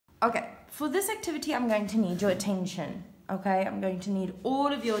Okay, for this activity, I'm going to need your attention. Okay, I'm going to need all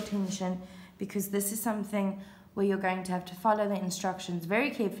of your attention because this is something where you're going to have to follow the instructions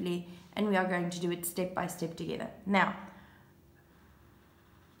very carefully, and we are going to do it step by step together. Now,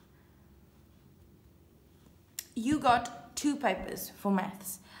 you got 2 papers for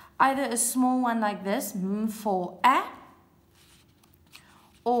maths. Either a small one like this, for A,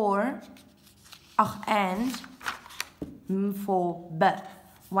 or and for B,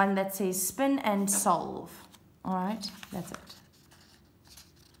 one that says spin and solve. All right, that's it.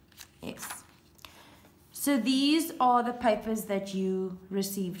 Yes. So these are the papers that you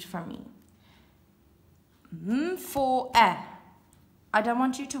received from me. For A, I don't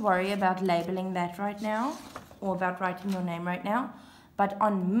want you to worry about labeling that right now or about writing your name right now, but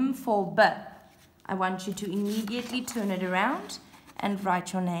on for B, I want you to immediately turn it around and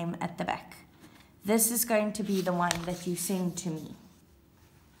write your name at the back. This is going to be the one that you send to me.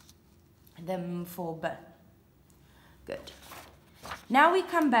 The for B. Good. Now we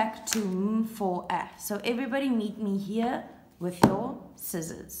come back to for A. So everybody meet me here with your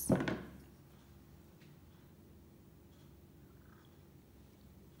scissors.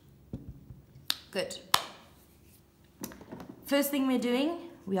 Good. First thing we're doing,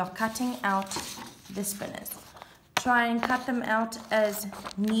 we are cutting out the spinners. Try and cut them out as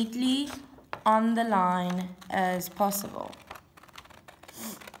neatly on the line as possible.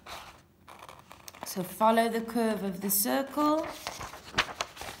 So follow the curve of the circle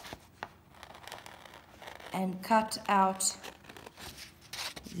and cut out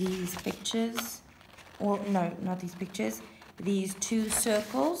these pictures, or no, not these pictures, these 2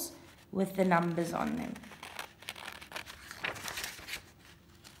 circles with the numbers on them.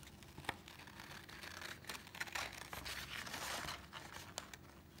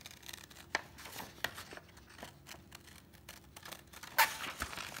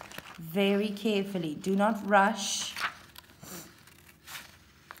 Very carefully, do not rush.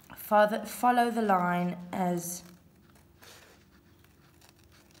 Follow the line as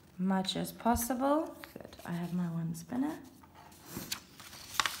much as possible. Good, I have my 1 spinner.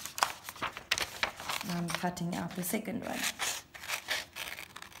 Now I'm cutting out the second one.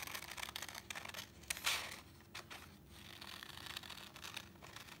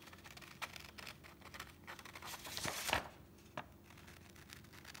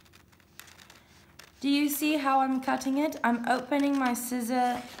 Do you see how I'm cutting it? I'm opening my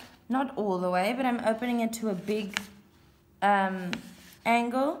scissor, not all the way, but I'm opening it to a big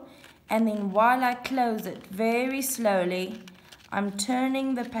angle. And then while I close it very slowly, I'm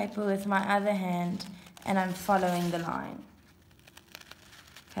turning the paper with my other hand and I'm following the line.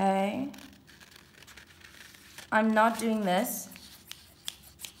 Okay? I'm not doing this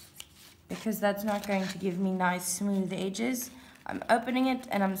because that's not going to give me nice smooth edges. I'm opening it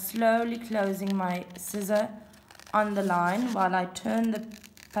and I'm slowly closing my scissor on the line while I turn the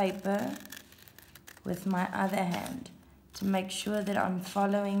paper with my other hand to make sure that I'm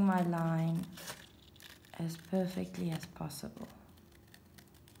following my line as perfectly as possible.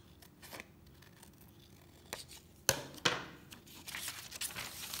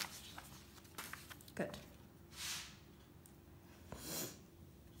 Good.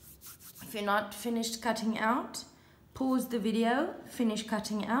 If you're not finished cutting out, pause the video, finish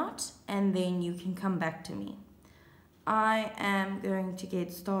cutting out, and then you can come back to me. I am going to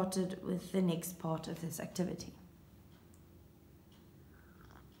get started with the next part of this activity.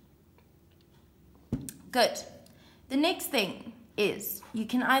 Good. The next thing is you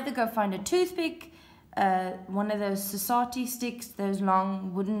can either go find a toothpick, one of those society sticks, those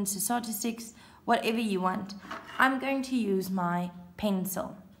long wooden society sticks, whatever you want. I'm going to use my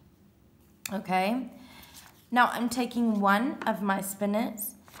pencil. Okay? Now I'm taking 1 of my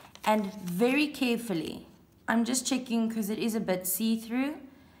spinners and very carefully, I'm just checking because it is a bit see-through,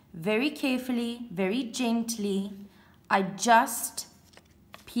 very carefully, very gently, I just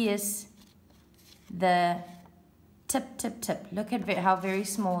pierce the tip. Look at how very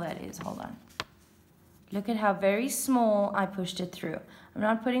small that is. Hold on. Look at how very small I pushed it through. I'm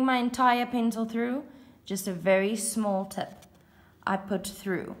not putting my entire pencil through, just a very small tip I put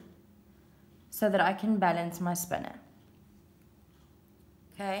through so that I can balance my spinner.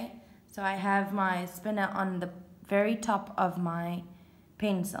 Okay, so I have my spinner on the very top of my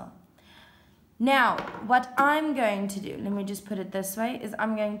pencil. Now, what I'm going to do, let me just put it this way, is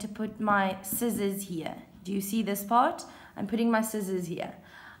I'm going to put my scissors here. Do you see this part? I'm putting my scissors here.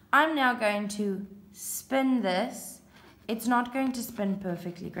 I'm now going to spin this. It's not going to spin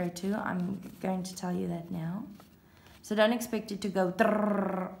perfectly, grade 2. I'm going to tell you that now. So don't expect it to go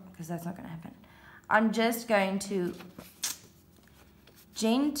because that's not going to happen. I'm just going to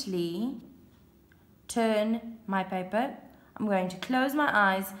gently turn my paper. I'm going to close my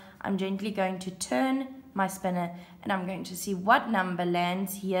eyes. I'm gently going to turn my spinner, and I'm going to see what number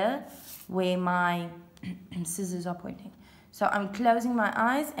lands here where my scissors are pointing. So I'm closing my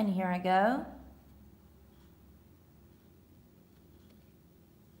eyes, and here I go.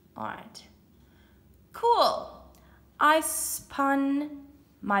 Alright. Cool. I spun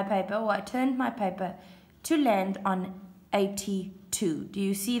my paper, or I turned my paper to land on 82. Do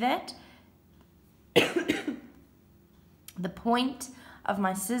you see that? The point of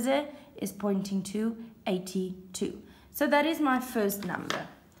my scissor is pointing to 82. So that is my first number.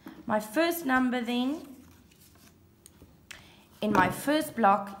 My first number then in my first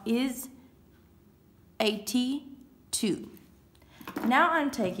block is 82. Now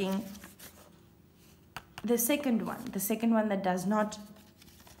I'm taking the second one that does not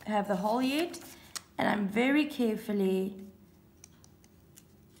have the hole yet, and I'm very carefully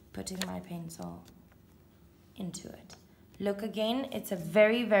putting my pencil into it. Look again, it's a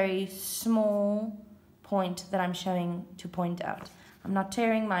very, very small point that I'm showing to point out. I'm not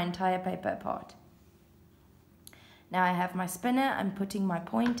tearing my entire paper apart. Now I have my spinner, I'm putting my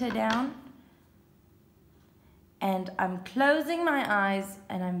pointer down, and I'm closing my eyes,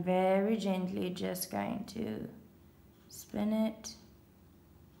 and I'm very gently just going to spin it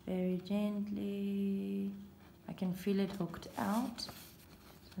very gently. I can feel it hooked out,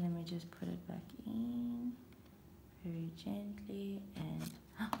 so let me just put it back in very gently, and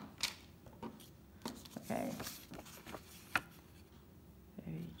okay,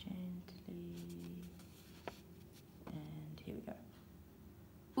 very gently, and here we go.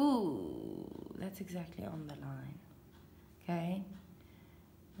 Ooh, that's exactly on the line. Okay,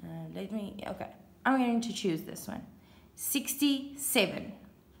 okay, I'm going to choose this one, 67.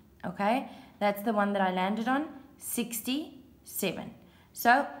 Okay, that's the one that I landed on, 67.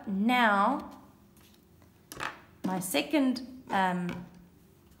 So now my second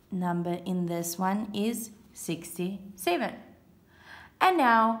number in this one is 67. And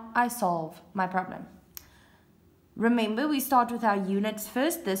now I solve my problem. Remember, we start with our units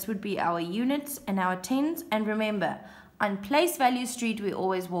first. This would be our units and our tens. And remember, on place value street, we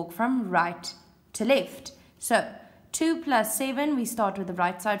always walk from right to left. So 2 plus 7, we start with the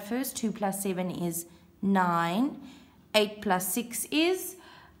right side first. 2 plus 7 is 9. 8 plus 6 is,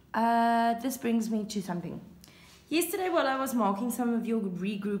 this brings me to something. Yesterday, while I was marking some of your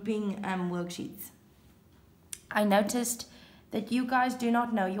regrouping worksheets, I noticed that you guys do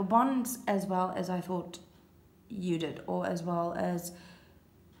not know your bonds as well as I thought you did, or as well as,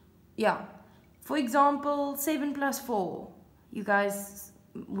 yeah. For example, 7 plus 4, you guys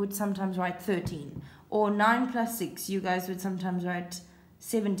would sometimes write 13. Or 9 plus 6, you guys would sometimes write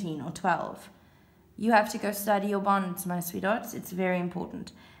 17 or 12. You have to go study your bonds, my sweethearts. It's very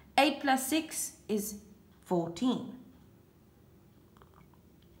important. 8 plus 6 is 14.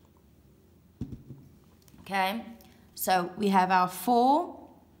 Okay, so we have our 4.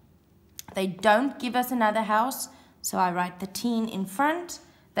 They don't give us another house, so I write the teen in front.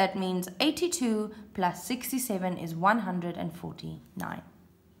 That means 82 plus 67 is 149.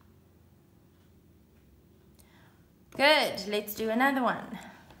 Good, let's do another one.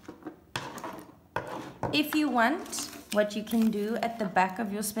 If you want, what you can do at the back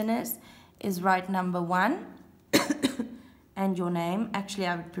of your spinners is write number 1 and your name. Actually,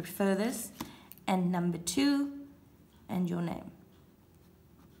 I would prefer this. And number 2 and your name.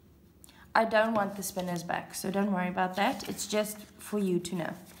 I don't want the spinners back, so don't worry about that. It's just for you to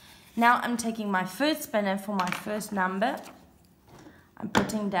know. Now I'm taking my first spinner for my first number. I'm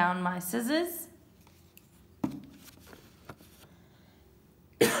putting down my scissors.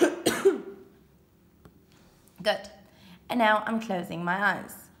 Good. And now I'm closing my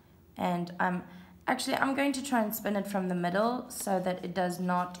eyes. And I'm going to try and spin it from the middle so that it does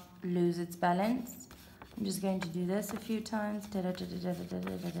not lose its balance. I'm just going to do this a few times. Done.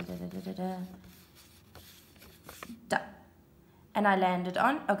 And I landed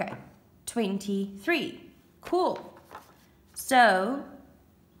on, okay, 23. Cool. So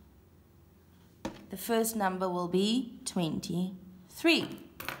the first number will be 23.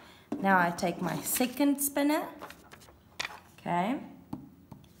 Now I take my second spinner. Okay.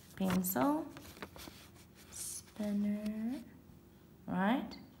 Pencil. Spinner.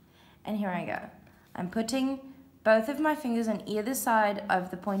 Right. And here I go. I'm putting both of my fingers on either side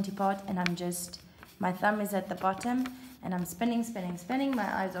of the pointy part, and my thumb is at the bottom, and I'm spinning, spinning, spinning. My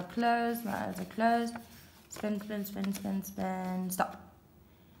eyes are closed, Spin, spin, spin, spin, spin, stop.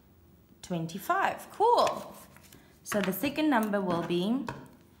 25, cool. So the second number will be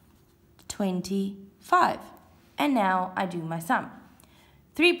 25. And now I do my sum.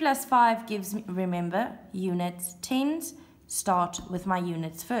 3 plus 5 gives me, remember, units, tens, start with my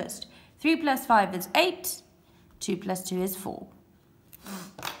units first. 3 plus 5 is 8, 2 plus 2 is 4.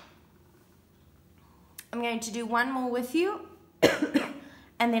 I'm going to do one more with you,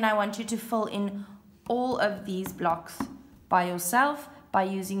 and then I want you to fill in all of these blocks by yourself by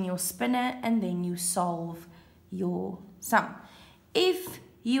using your spinner, and then you solve your sum. If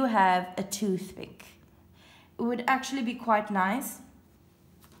you have a toothpick, it would actually be quite nice,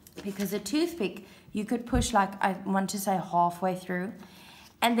 because a toothpick you could push, like, I want to say halfway through,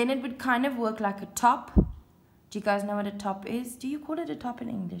 and then it would kind of work like a top. Do you guys know what a top is? Do you call it a top in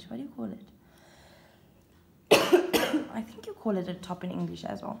English? What do you call it? I think you call it a top in English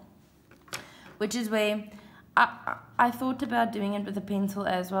as well. Which is where I thought about doing it with a pencil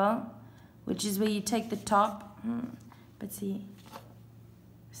as well, which is where you take the top, but see,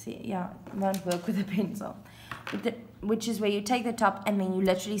 yeah, it won't work with a pencil. Which is where you take the top and then you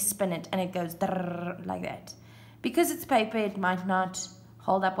literally spin it and it goes like that. Because it's paper, it might not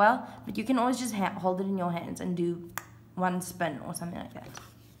hold up well, but you can always just hold it in your hands and do one spin or something like that.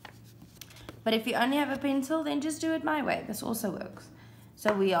 But if you only have a pencil, then just do it my way. This also works.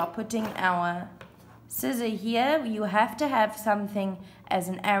 So we are putting our scissor here. You have to have something as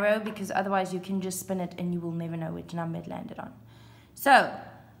an arrow, because otherwise you can just spin it and you will never know which number it landed on. So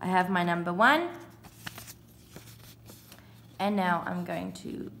I have my number 1. And now I'm going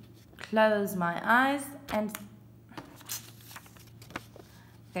to close my eyes and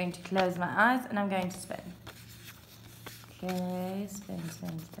I'm going to spin. Okay,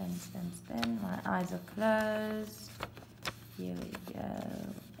 spin. My eyes are closed. Here we go.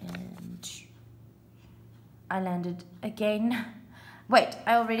 And I landed again. Wait,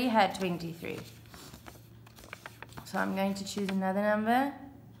 I already had 23. So I'm going to choose another number.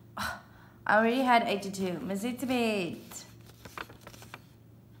 Oh, I already had 82. Miss it a bit.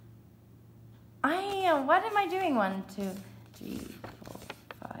 What am I doing? 1, 2, 3, 4,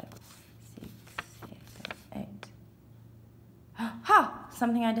 5, 6, 7, 8. Ha!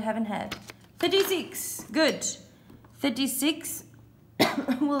 Something I haven't had. 36. Good. 36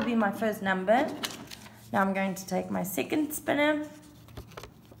 will be my first number. Now I'm going to take my second spinner.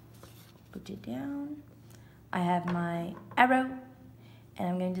 Put it down. I have my arrow. And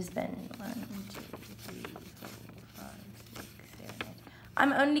I'm going to spin. 1, 2, 3, 4, 5, 6, 7, 8.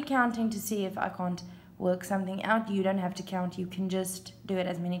 I'm only counting to see if I can't work something out. You don't have to count. You can just do it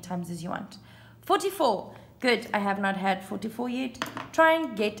as many times as you want. 44. Good. I have not had 44 yet. Try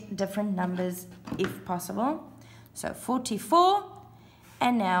and get different numbers if possible. So 44.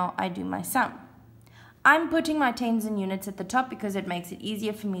 And now I do my sum. I'm putting my tens and units at the top because it makes it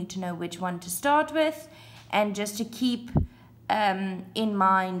easier for me to know which one to start with, and just to keep in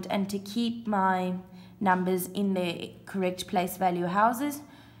mind and to keep my numbers in their correct place value houses.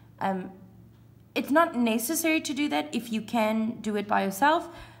 It's not necessary to do that if you can do it by yourself,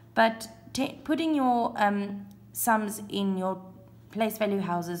 but putting your sums in your place value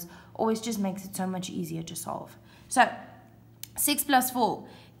houses always just makes it so much easier to solve. So 6 plus 4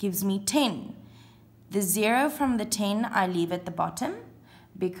 gives me 10. The 0 from the 10 I leave at the bottom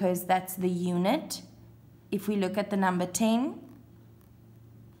because that's the unit. If we look at the number 10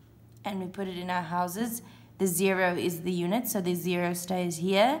 and we put it in our houses, the 0 is the unit, so the 0 stays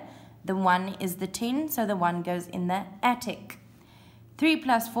here. The 1 is the 10, so the 1 goes in the attic. 3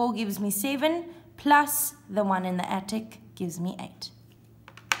 plus 4 gives me 7, plus the 1 in the attic gives me 8.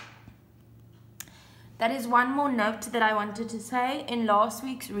 That is one more note that I wanted to say. In last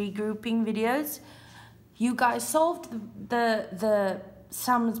week's regrouping videos, you guys solved the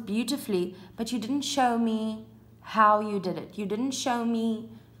sums beautifully, but you didn't show me how you did it. You didn't show me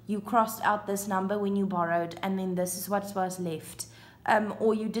you crossed out this number when you borrowed and then this is what was left.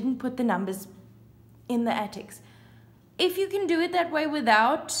 Or you didn't put the numbers in the attics. If you can do it that way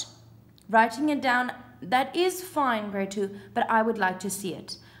without writing it down, that is fine, grade 2, but I would like to see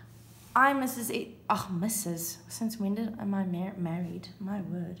it. Mrs. Since when am I married? My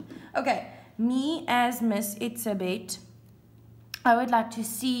word. Okay, me as Miss Itzabet, I would like to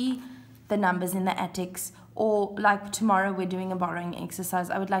see the numbers in the attics, or like tomorrow we're doing a borrowing exercise.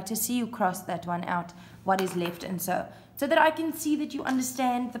 I would like to see you cross that one out, what is left, and so that I can see that you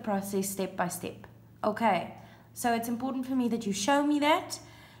understand the process step by step. Okay, so it's important for me that you show me that.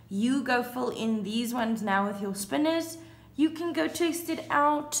 You go fill in these ones now with your spinners. You can go test it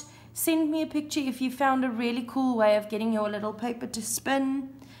out. Send me a picture if you found a really cool way of getting your little paper to spin.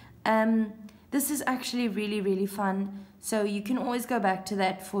 This is actually really, really fun. So you can always go back to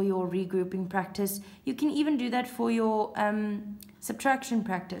that for your regrouping practice. You can even do that for your subtraction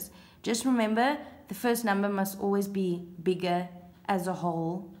practice. Just remember, the first number must always be bigger as a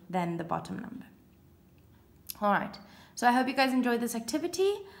whole than the bottom number. All right, so I hope you guys enjoyed this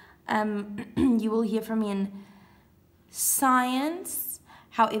activity. You will hear from me in science.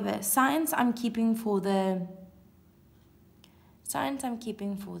 However, science I'm keeping for the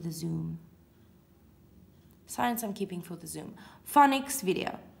Zoom. Science I'm keeping for the Zoom. Phonics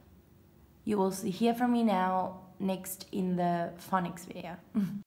video. You will hear from me now next in the phonics video.